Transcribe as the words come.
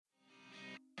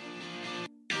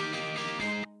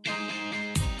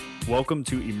Welcome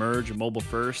to Emerge Mobile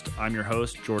First. I'm your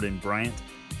host, Jordan Bryant.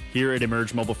 Here at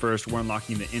Emerge Mobile First, we're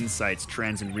unlocking the insights,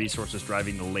 trends, and resources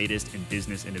driving the latest in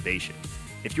business innovation.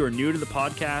 If you are new to the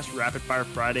podcast, Rapid Fire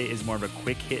Friday is more of a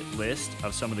quick hit list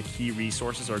of some of the key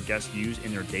resources our guests use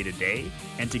in their day-to-day.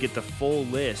 And to get the full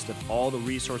list of all the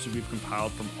resources we've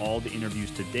compiled from all the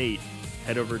interviews to date,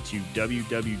 head over to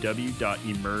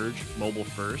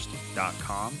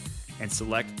www.emergemobilefirst.com and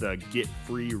select the Get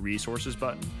Free Resources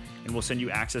button, and we'll send you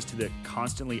access to the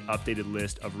constantly updated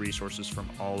list of resources from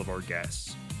all of our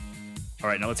guests. All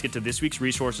right, now let's get to this week's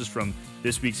resources from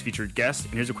this week's featured guest,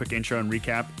 and here's a quick intro and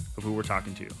recap of who we're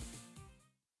talking to.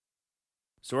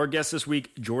 So our guest this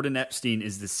week, Jordan Epstein,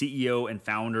 is the CEO and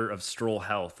founder of Stroll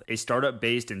Health, a startup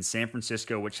based in San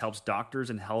Francisco which helps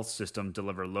doctors and health systems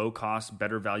deliver low-cost,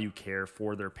 better value care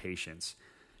for their patients.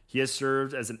 He has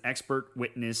served as an expert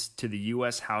witness to the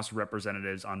U.S. House of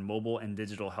Representatives on mobile and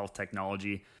digital health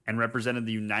technology and represented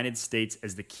the United States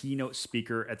as the keynote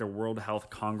speaker at the World Health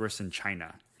Congress in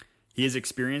China. He is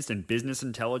experienced in business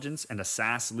intelligence and a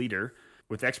SaaS leader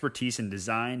with expertise in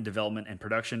design, development, and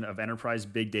production of enterprise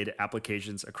big data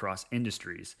applications across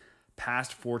industries.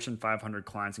 Past Fortune 500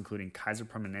 clients including Kaiser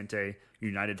Permanente,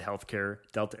 United Healthcare,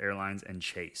 Delta Airlines, and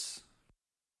Chase.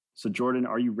 So Jordan,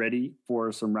 are you ready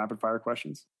for some rapid fire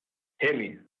questions? Hit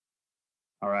me.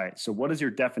 All right. So what is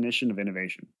your definition of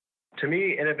innovation? To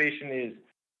me, innovation is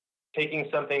taking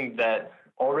something that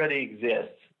already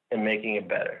exists and making it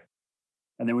better.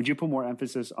 And then would you put more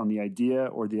emphasis on the idea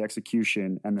or the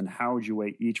execution? And then how would you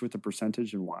weigh each with a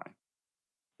percentage and why?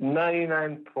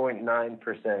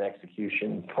 99.9%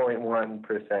 execution,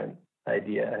 0.1%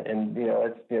 idea. And,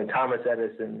 it's, Thomas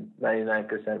Edison,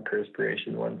 99%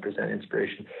 perspiration, 1%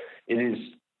 inspiration. It is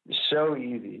so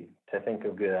easy to think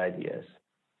of good ideas.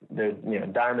 They're,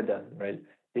 dime a dozen, right?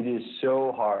 It is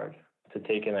so hard to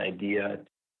take an idea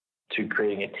to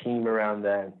creating a team around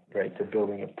that, right? To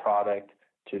building a product,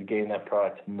 to getting that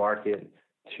product to market,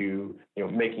 to,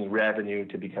 making revenue,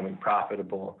 to becoming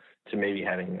profitable, to maybe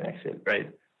having an exit, right?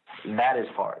 That is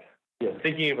hard.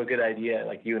 Thinking of a good idea,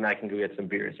 like you and I can go get some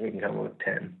beers and we can come up with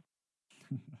 10.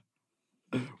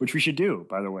 Which we should do,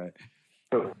 by the way.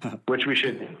 Which we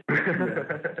should do.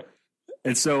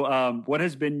 And so what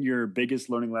has been your biggest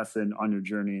learning lesson on your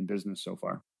journey in business so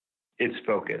far? It's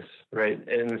focus, right?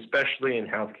 And especially in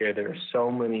healthcare, there are so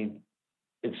many,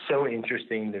 it's so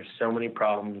interesting. There's so many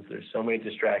problems. There's so many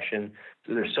distractions.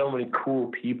 There's so many cool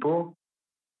people.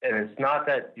 And it's not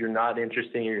that you're not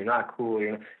interesting or you're not cool.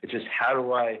 It's just, how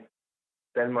do I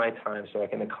spend my time so I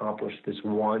can accomplish this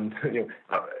one,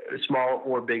 small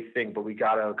or big thing, but we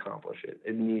got to accomplish it.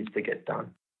 It needs to get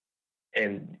done.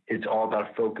 And it's all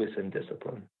about focus and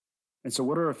discipline. And so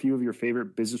what are a few of your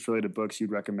favorite business-related books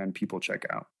you'd recommend people check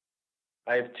out?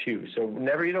 I have two. So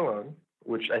Never Eat Alone,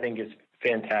 which I think is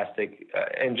fantastic.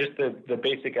 And just the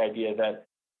basic idea that,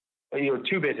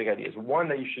 two basic ideas. One,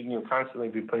 that you should constantly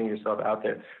be putting yourself out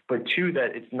there. But two,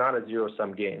 that it's not a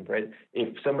zero-sum game, right?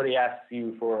 If somebody asks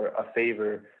you for a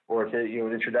favor or to,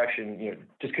 an introduction,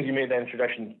 just because you made that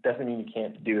introduction doesn't mean you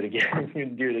can't do it again. You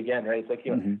can do it again, right? It's like,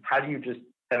 how do you just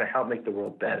kind of help make the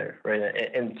world better, right?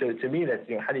 And so to me, that's,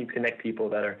 how do you connect people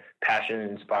that are passionate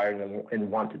and inspired and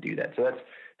want to do that? So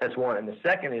that's one. And the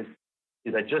second is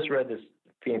I just read this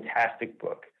fantastic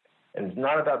book. And it's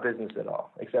not about business at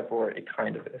all, except for it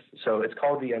kind of is. So it's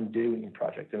called The Undoing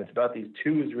Project, and it's about these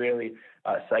two Israeli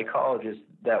psychologists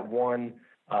that won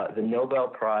the Nobel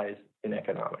Prize in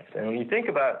economics. And when you think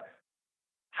about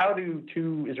how do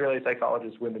two Israeli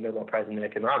psychologists win the Nobel Prize in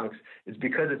economics, it's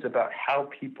because it's about how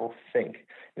people think.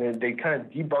 And they kind of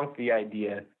debunk the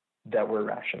idea that we're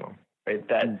rational, right?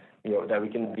 That that we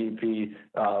can be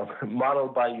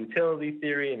modeled by utility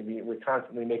theory, and we're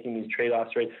constantly making these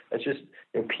trade-offs, right? That's just,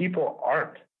 people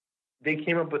aren't. They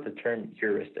came up with the term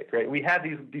heuristic, right? We have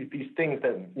these things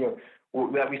that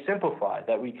that we simplify,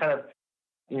 that we kind of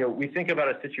we think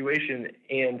about a situation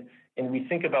and we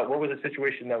think about what was a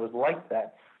situation that was like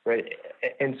that, right?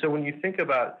 And so when you think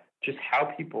about just how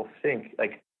people think,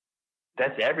 like,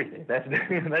 that's everything. That's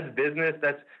business.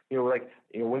 That's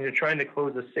when you're trying to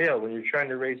close a sale, when you're trying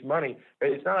to raise money,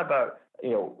 right? It's not about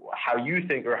how you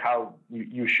think or how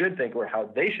you should think or how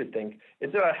they should think.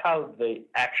 It's about how they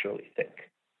actually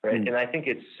think, right? And I think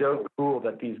it's so cool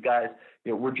that these guys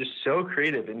were just so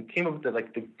creative and came up with the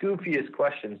goofiest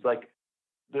questions. Like,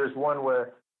 there's one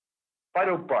where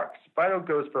Fido barks, Fido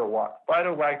goes for a walk,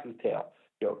 Fido wags his tail.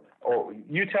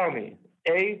 You tell me,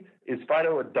 A, is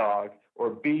Fido a dog? Or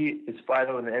B, is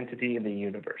Fido an entity in the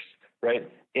universe,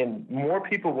 right? And more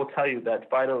people will tell you that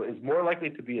Fido is more likely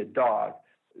to be a dog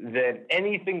than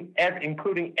anything,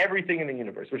 including everything in the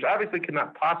universe, which obviously could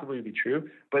not possibly be true,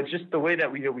 but just the way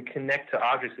that we connect to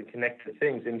objects and connect to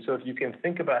things. And so if you can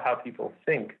think about how people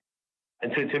think,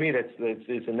 and so to me,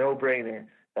 it's a no-brainer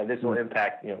that this will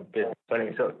impact, business. So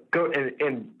anyway, so go,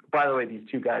 and by the way, these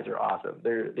two guys are awesome.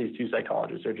 These two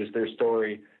psychologists are just, their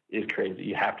story is crazy.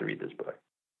 You have to read this book.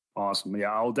 Awesome.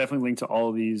 Yeah, I'll definitely link to all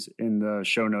of these in the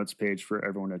show notes page for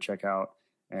everyone to check out.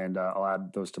 And I'll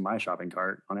add those to my shopping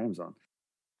cart on Amazon.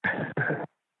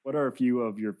 What are a few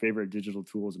of your favorite digital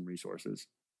tools and resources?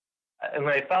 And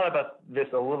I thought about this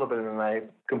a little bit, and I'm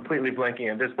completely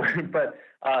blanking at this point. But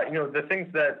the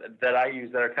things that I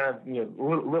use that are kind of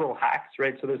little hacks,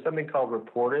 right? So there's something called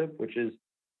Reportive, which is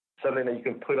something that you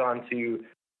can put onto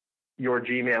your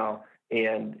Gmail,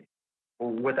 and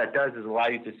what that does is allow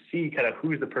you to see kind of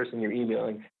who's the person you're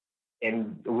emailing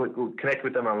and connect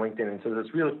with them on LinkedIn. And so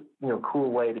this really,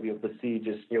 cool way to be able to see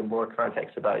just, more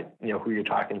context about, who you're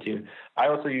talking to. I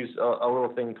also use a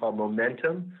little thing called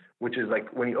Momentum, which is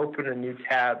like when you open a new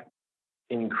tab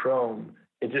in Chrome,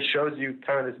 it just shows you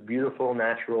kind of this beautiful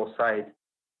natural site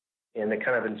and a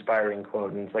kind of inspiring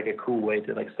quote. And it's like a cool way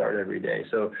to start every day.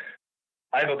 So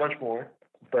I have a bunch more,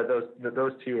 but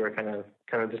those two are kind of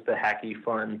just the hacky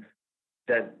fun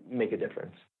that make a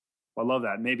difference. I love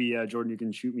that. Maybe, Jordan, you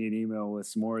can shoot me an email with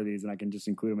some more of these and I can just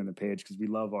include them in the page because we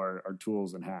love our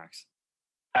tools and hacks.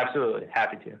 Absolutely.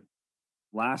 Happy to.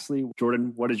 Lastly,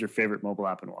 Jordan, what is your favorite mobile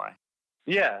app and why?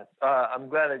 Yeah, I'm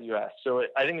glad that you asked. So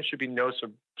I think it should be no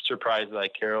surprise that I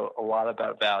care a lot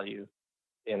about value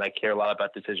and I care a lot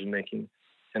about decision making.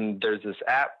 And there's this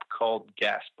app called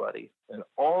Gas Buddy. And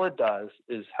all it does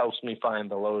is helps me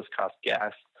find the lowest cost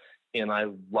gas. And I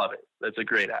love it. It's a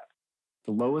great app.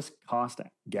 The lowest cost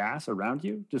gas around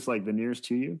you, just like the nearest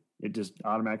to you, it just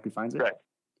automatically finds it? Correct.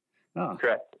 Oh.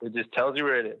 Correct. It just tells you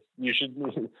where it is. You should go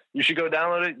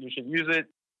download it. You should use it.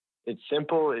 It's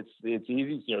simple. It's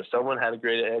easy. Someone had a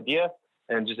great idea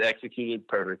and just executed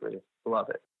perfectly. Love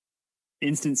it.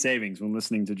 Instant savings when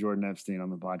listening to Jordan Epstein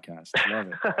on the podcast. Love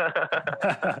it.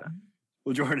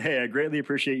 Well, Jordan, hey, I greatly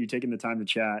appreciate you taking the time to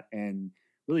chat and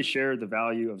really share the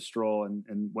value of Stroll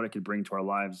and what it could bring to our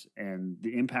lives and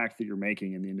the impact that you're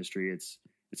making in the industry. It's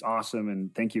awesome.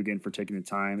 And thank you again for taking the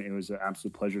time. It was an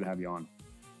absolute pleasure to have you on.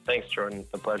 Thanks, Jordan.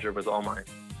 The pleasure was all mine.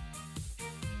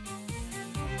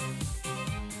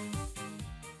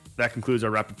 That concludes our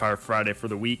Rapid Fire Friday for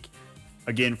the week.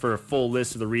 Again, for a full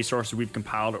list of the resources we've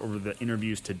compiled over the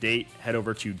interviews to date, head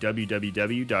over to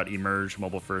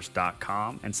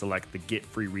www.emergemobilefirst.com and select the Get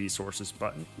Free Resources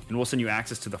button, and we'll send you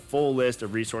access to the full list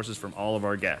of resources from all of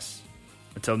our guests.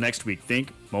 Until next week,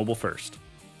 think mobile first.